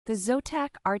The ZOTAC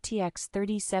RTX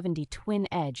 3070 Twin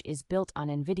Edge is built on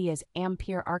NVIDIA's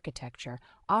Ampere architecture,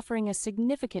 offering a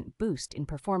significant boost in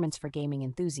performance for gaming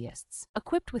enthusiasts.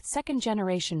 Equipped with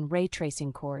second-generation ray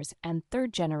tracing cores and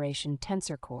third-generation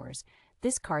Tensor Cores,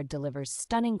 this card delivers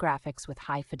stunning graphics with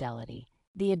high fidelity.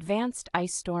 The advanced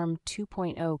IceStorm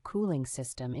 2.0 cooling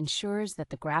system ensures that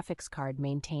the graphics card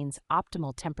maintains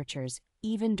optimal temperatures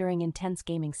even during intense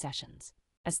gaming sessions.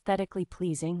 Aesthetically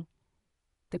pleasing,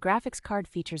 the graphics card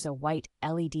features a white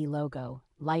LED logo,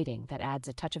 lighting that adds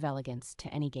a touch of elegance to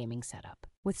any gaming setup.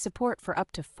 With support for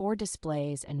up to 4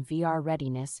 displays and VR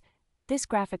readiness, this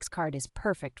graphics card is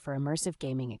perfect for immersive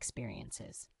gaming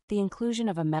experiences. The inclusion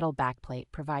of a metal backplate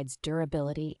provides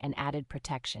durability and added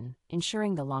protection,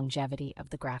 ensuring the longevity of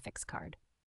the graphics card.